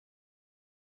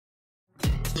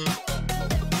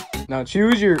Now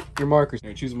choose your markers.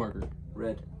 Here, choose a marker.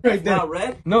 Red. Right there. Not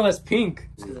red? No, that's pink.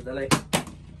 That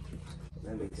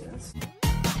makes sense.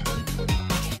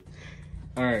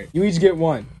 Alright, you each get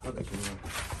one. Okay.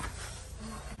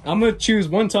 I'm gonna choose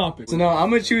one topic. So now I'm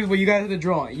gonna choose what you guys have to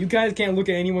draw. You guys can't look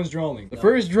at anyone's drawing. The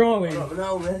first drawing,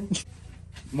 No, man.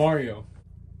 Mario.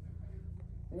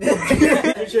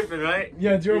 You're tripping, right?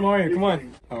 Yeah, draw Mario. Come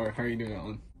on. Alright, how are you doing,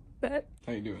 Alan? Bet.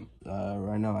 How you doing?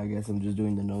 Right now, I guess I'm just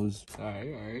doing the nose.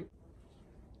 Alright.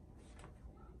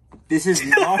 This is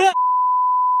not.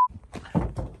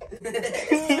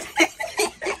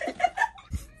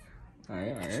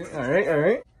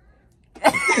 Alright.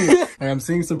 I'm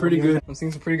seeing some pretty good.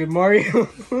 Mario.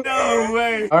 No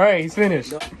way. All right, he's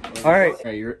finished. All right,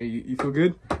 you feel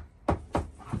good?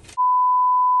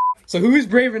 So who is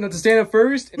brave enough to stand up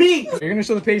first? Me. You're gonna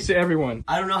show the page to everyone.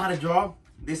 I don't know how to draw.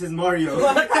 This is Mario.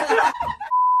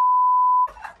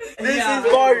 This is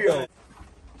Mario.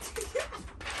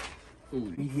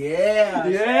 Ooh. Yeah.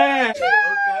 Yeah.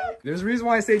 Okay. There's a reason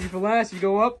why I saved you for last. You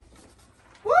go up.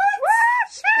 What?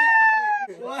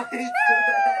 What?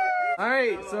 All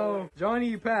right, so Johnny,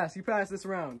 you pass. You pass this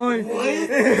round. What?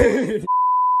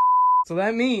 So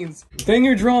that means then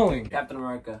you're drawing. Captain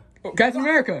America. Oh, Captain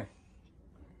America.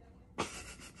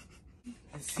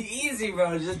 It's easy,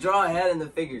 bro. Just draw a head in the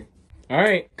figure. All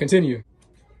right, continue.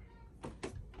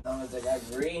 Someone's like, I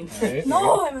got green. All right,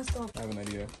 No, I messed up. I have an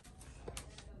idea.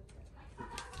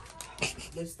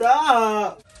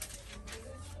 Stop.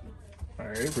 All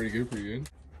right, pretty good.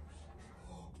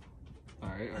 All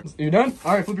right. You done?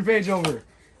 All right, flip your page over.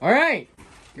 All right,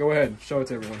 go ahead. Show it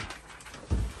to everyone.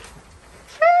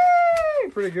 Hey,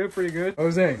 pretty good.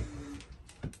 Jose.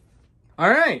 All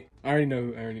right. I already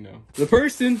know. The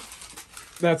person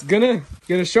that's gonna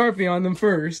get a Sharpie on them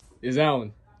first is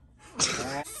Alan.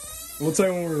 We'll tell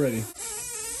you when we're ready.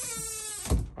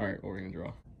 All right, what we're gonna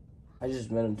draw. I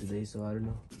just met him today, so I don't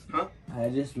know. Huh? I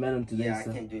just met him today. Yeah, so.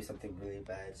 I can't do something really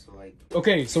bad, so like...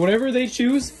 Okay, so whatever they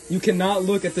choose, you cannot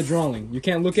look at the drawing. You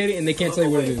can't look at it, and they can't tell you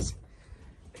what it is.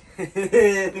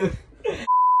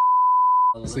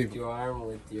 Lift your arm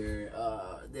with your,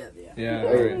 Yeah,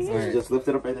 Alright, alright. just lift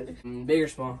it up right there. Big or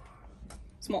small?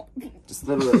 Small. Just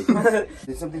a little like...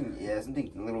 There's something,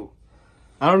 something a little...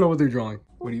 I don't know what they're drawing.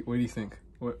 What do you think?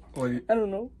 What do you... I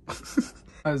don't know.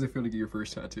 How does it feel to get your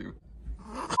first tattoo?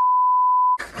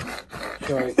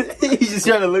 Sorry. He's just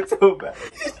trying to look so bad.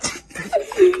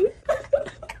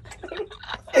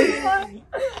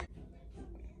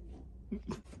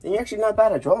 And you're actually not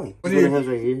bad at drawing. What do you- Hands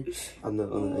right here on the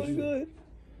edge.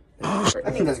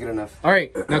 I think that's good enough. All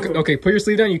right, now okay, put your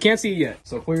sleeve down. You can't see it yet,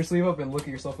 so pull your sleeve up and look at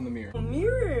yourself in the mirror. A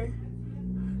mirror.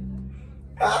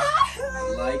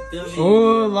 Like the video.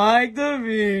 Oh, like the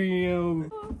video.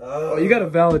 Oh, you got a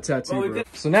valid tattoo, Bro, we bro.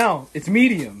 could- So now it's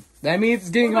medium. That means it's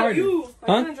getting What about harder. you?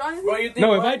 Huh? Are you gonna draw anything? Bro, you think No,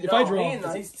 what? if I draw- me,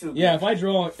 nice too. Yeah, if I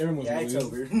draw, everyone's Yeah, gonna it's lose.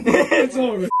 over. It's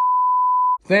over.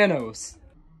 Thanos.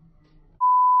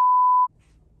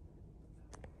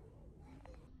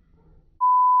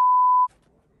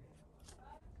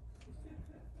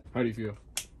 How do you feel?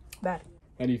 Bad.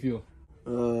 How do you feel? I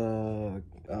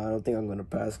don't think I'm gonna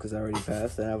pass because I already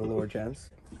passed and I have a lower chance.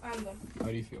 I'm done. How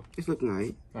do you feel? It's looking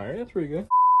alright. All right, that's pretty good.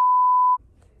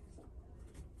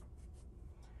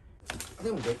 I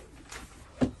think I'm good.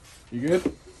 You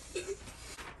good?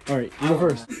 All right, you go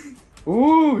first.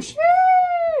 Ooh, shit!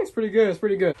 It's pretty good. It's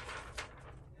pretty good.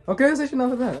 Okay, that's actually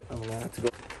not that bad. I'm gonna have to go.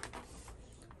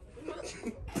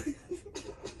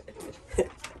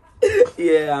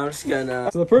 Yeah, I'm just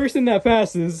gonna. So the person that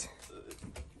passes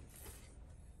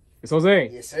is Jose.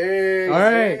 Yes, sir. All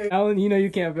yes, right, sir. Alan, you know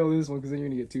you can't fail this one because then you're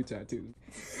gonna get 2 tattoos.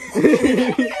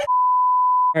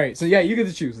 All right, so yeah, you get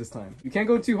to choose this time. You can't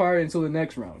go too hard until the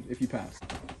next round if you pass.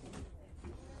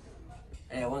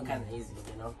 Hey, one kind of easy,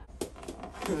 you know.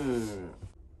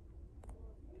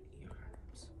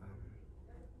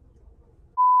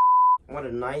 I want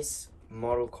a nice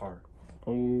model car.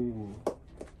 Oh.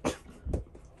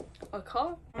 A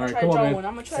car? I'm Alright, gonna try come to on, draw man. one.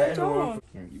 I'm gonna try Set to it draw around one.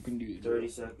 All right, you can do it. 30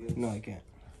 seconds. No, I can't.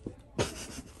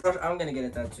 I'm gonna get a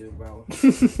tattoo, bro.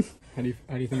 How do you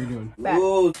think you're doing? Back.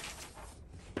 Ooh.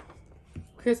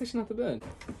 Okay, it's actually not that bad.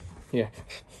 Yeah.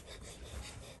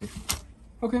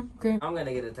 Okay. I'm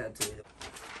gonna get a tattoo.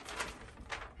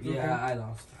 Yeah, I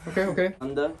lost. Okay.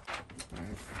 Under.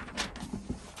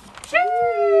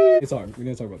 It's hard. We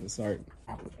need to talk about this. Sorry.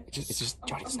 It's just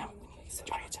Johnny doesn't have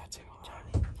Johnny a tattoo.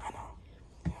 Johnny, I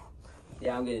know.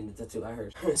 Yeah, I'm getting the tattoo. I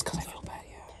heard. It's because I feel bad.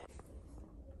 Yeah.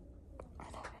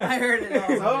 I heard it.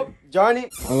 Oh, Johnny.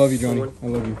 I love you, Johnny. I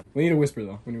love you. We need to whisper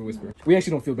though. We need to whisper. We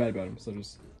actually don't feel bad about him, so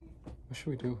just. What should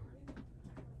we do?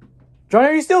 Johnny,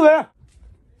 are you still there?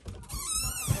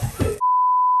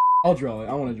 I'll draw it.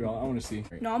 I want to draw it. I want to see.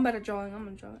 No, I'm better drawing. I'm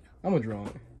gonna draw it. I'm gonna draw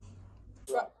it.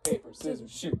 Rock, paper,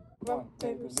 scissors, shoot. Rock,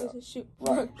 paper, scissors, shoot.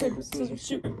 Rock, paper, scissors,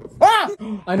 shoot. Ah!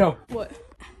 I know. What?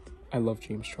 I love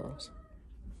James Charles.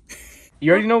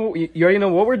 You already know. You already know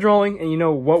what we're drawing, and you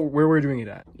know where we're doing it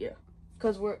at. Yeah.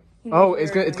 Cause we're. Oh, it's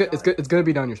good. It's good. It's good. It's gonna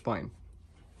be down your spine.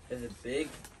 Is it big?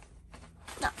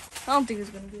 No, I don't think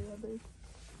it's gonna be that big.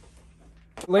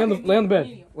 Lay on the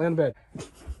bed. Lay on the bed.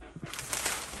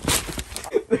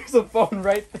 There's a phone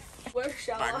right there. Where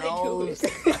shall I know. do it?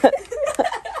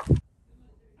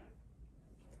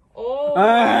 Oh.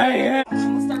 Yeah. I'm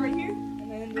gonna start right here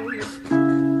and then go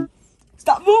here.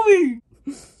 Stop moving.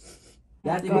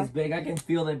 That thing is big. I can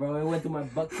feel it, bro. It went through my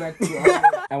butt crack too.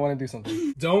 I want to do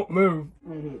something. Don't move.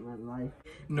 I hate my life.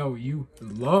 No, you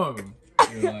love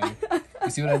your life. You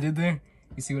see what I did there?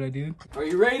 You see what I did? Are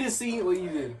you ready to see what you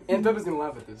did? And Peppa's gonna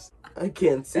laugh at this. I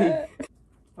can't see.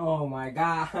 Oh my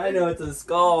god. I know it's a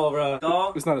skull, bro.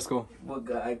 Skull? It's not a skull. What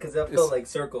guy? Because that felt like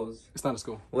circles. It's not a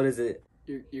skull. What is it?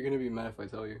 You're gonna be mad if I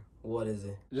tell you. What is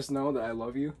it? Just know that I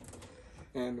love you,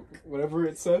 and whatever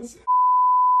it says.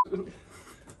 All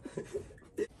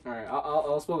right,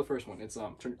 I'll spell the first one. It's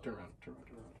turn around.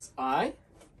 It's I,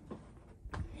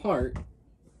 heart,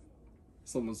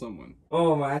 someone.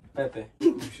 Oh my. Pepe.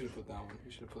 You should have put that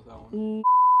one.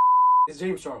 It's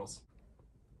James Charles.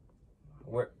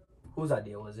 Where? Whose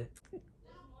idea was it?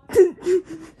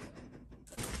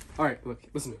 All right, look,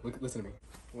 listen to me.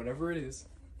 Whatever it is,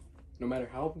 no matter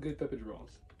how good Pepe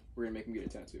draws, we're gonna make him get a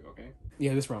tattoo, okay?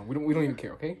 Yeah, this round. We don't even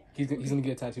care, okay? He's gonna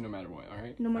get a tattoo no matter what, all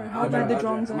right? No matter how bad the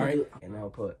drawings are. Alright. And I'll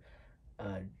put,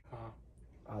 I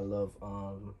love,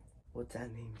 what's that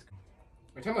name?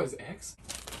 Are you talking about his ex?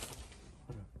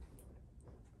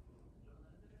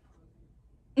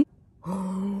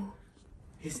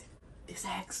 His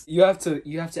ex. You have to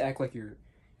act like you're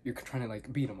trying to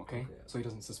like beat him, okay? So he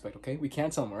doesn't suspect, okay? We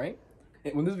can't tell him, all right?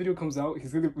 And when this video comes out,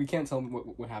 we can't tell him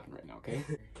what happened right now, okay?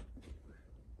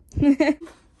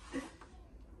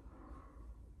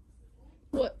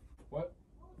 What? What?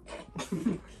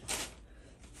 Oh,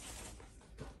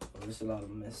 there's a lot of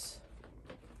mess.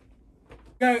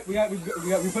 We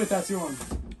put a tattoo on.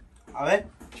 Alright.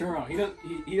 Turn around. He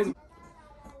doesn't.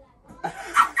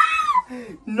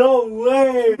 No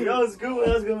way! That was good.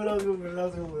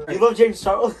 You love James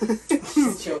Charles?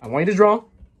 I want you to draw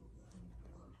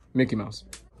Mickey Mouse.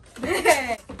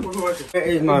 Where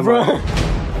is my Bro. mom?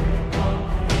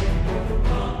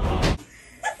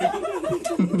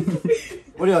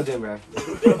 What are y'all doing, bro?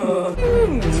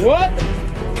 What?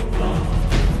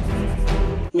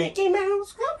 Mickey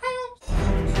Mouse Clubhouse.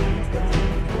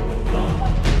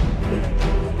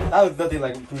 That was nothing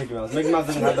like Mickey Mouse. Mickey Mouse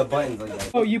doesn't have the buttons like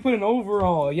that. Oh, you put an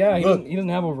overall. Yeah, he doesn't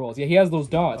have overalls. Yeah, he has those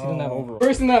dots. He doesn't have overalls.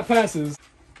 Person that passes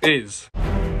is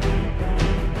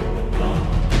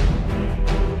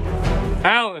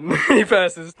Alan. He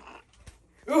passes.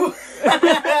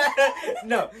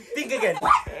 No, think again.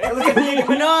 Look at Nicki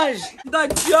Minaj. The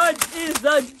judge is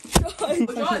the judge.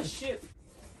 Judge, shit.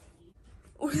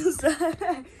 What is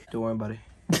that? Don't worry about it.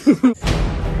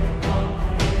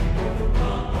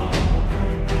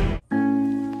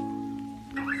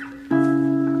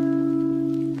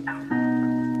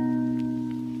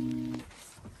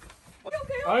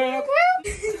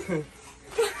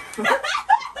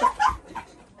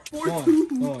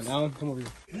 Come on, Alan, come over here.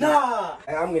 Nah!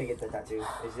 I'm gonna get the tattoo.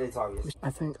 It's obvious. I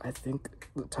think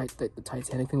the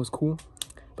Titanic thing was cool,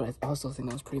 but I also think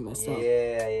that was pretty messed up.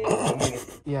 Yeah.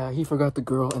 Yeah, he forgot the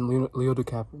girl and Leo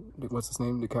DiCaprio. What's his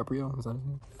name? DiCaprio? Is that his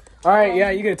name? All right, yeah,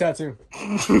 you get a tattoo.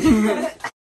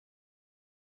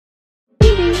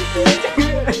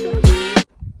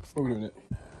 We're doing it.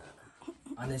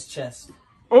 On his chest.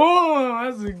 Oh,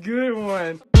 that's a good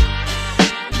one.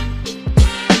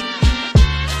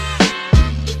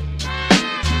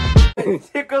 It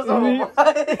tickles on my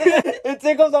It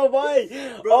tickles on my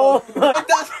Oh,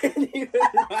 that's even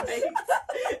right.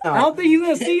 I don't think he's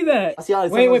gonna see that. See how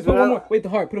Wait, put one more. Wait, the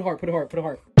heart. Put a heart.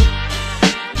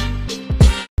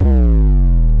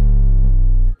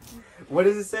 What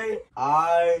does it say?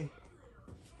 I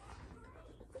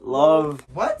love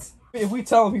what? If we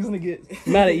tell him, he's gonna get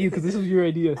mad at you because this was your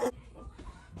idea.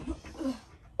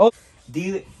 Oh,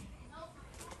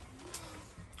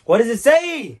 what does it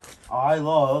say? I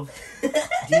love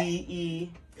DELYNEY.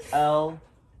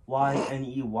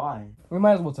 we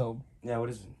might as well tell him. Yeah, what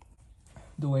is it?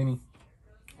 Delaney.